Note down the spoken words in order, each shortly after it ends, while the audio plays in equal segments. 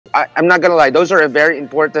I'm not gonna lie, those are very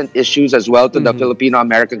important issues as well to the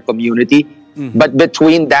Filipino-American community. But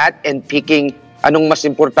between that and picking anong mas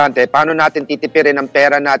importante, paano natin titipirin ang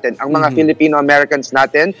pera natin, ang mga Filipino-Americans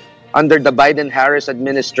natin under the Biden-Harris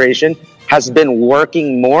administration has been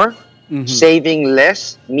working more, saving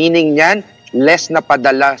less, meaning yan, less na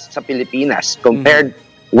padala sa Pilipinas compared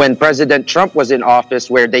when President Trump was in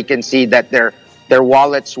office, where they can see that their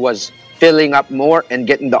wallets was filling up more and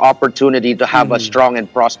getting the opportunity to have a strong and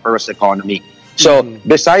prosperous economy. So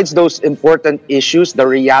besides those important issues, the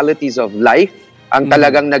realities of life, ang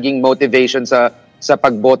talagang naging motivation sa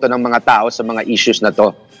pagboto ng mga tao sa mga issues na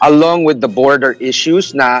to. Along with the border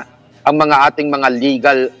issues na ang mga ating mga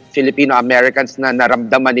legal Filipino-Americans na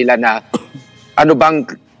naramdaman nila na ano bang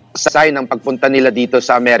sign ng pagpunta nila dito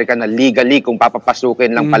sa Amerika na legally kung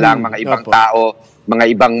papapasukin lang pala ang mga ibang tao, mga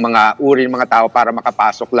ibang mga uri ng mga tao para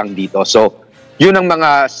makapasok lang dito. So, yun ang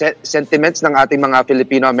mga sentiments ng ating mga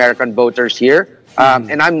Filipino-American voters here.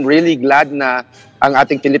 And I'm really glad na ang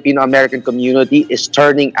ating Filipino-American community is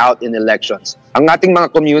turning out in elections. Ang ating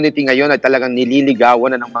mga community ngayon ay talagang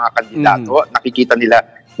nililigawan na ng mga kandidato. Nakikita nila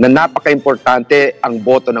na napaka-importante ang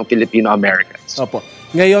boto ng Filipino-Americans. Opo.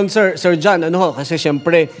 Ngayon, Sir John, kasi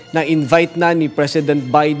siyempre, na-invite na ni President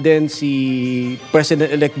Biden si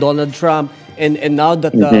President-elect Donald Trump, and now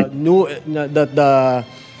that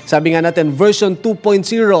sabi nga natin, version 2.0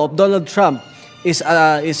 of Donald Trump is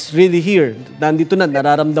really here. Nandito na,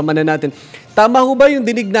 nararamdaman na natin. Tama ho ba yung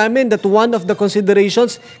dinig namin that one of the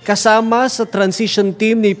considerations kasama sa transition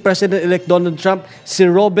team ni President-elect Donald Trump si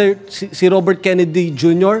Robert Kennedy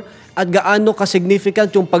Jr., at gaano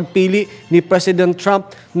ka-significant yung pagpili ni President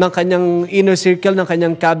Trump ng kanyang inner circle, ng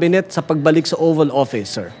kanyang cabinet sa pagbalik sa Oval Office,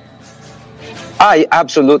 sir?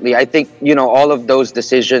 Absolutely. I think, all of those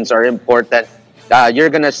decisions are important. You're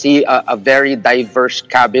gonna see a very diverse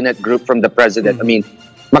cabinet group from the president. I mean,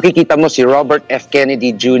 makikita mo si Robert F.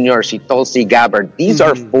 Kennedy Jr., si Tulsi Gabbard. These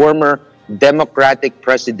are former Democratic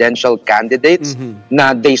presidential candidates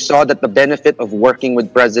na they saw that the benefit of working with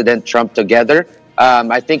President Trump together.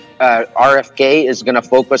 I think RFK is going to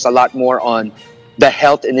focus a lot more on the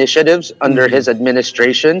health initiatives under his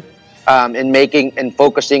administration, and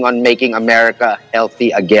focusing on making America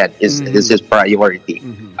healthy again is his priority.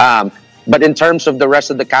 But in terms of the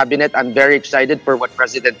rest of the cabinet, I'm very excited for what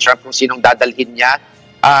President Trump, kung sinong dadalhin niya.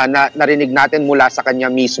 Narinig natin mula sa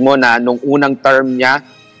kanya mismo na nung unang term niya,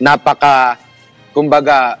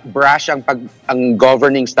 kumbaga, brash ang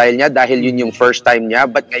governing style niya dahil yun yung first time niya.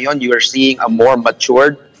 But ngayon, you are seeing a more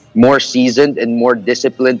matured, more seasoned, and more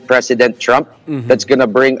disciplined President Trump that's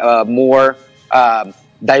gonna bring a more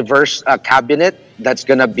diverse cabinet that's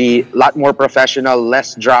gonna be a lot more professional,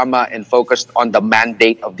 less drama, and focused on the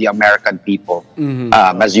mandate of the American people,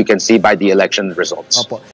 as you can see by the election results. Opo.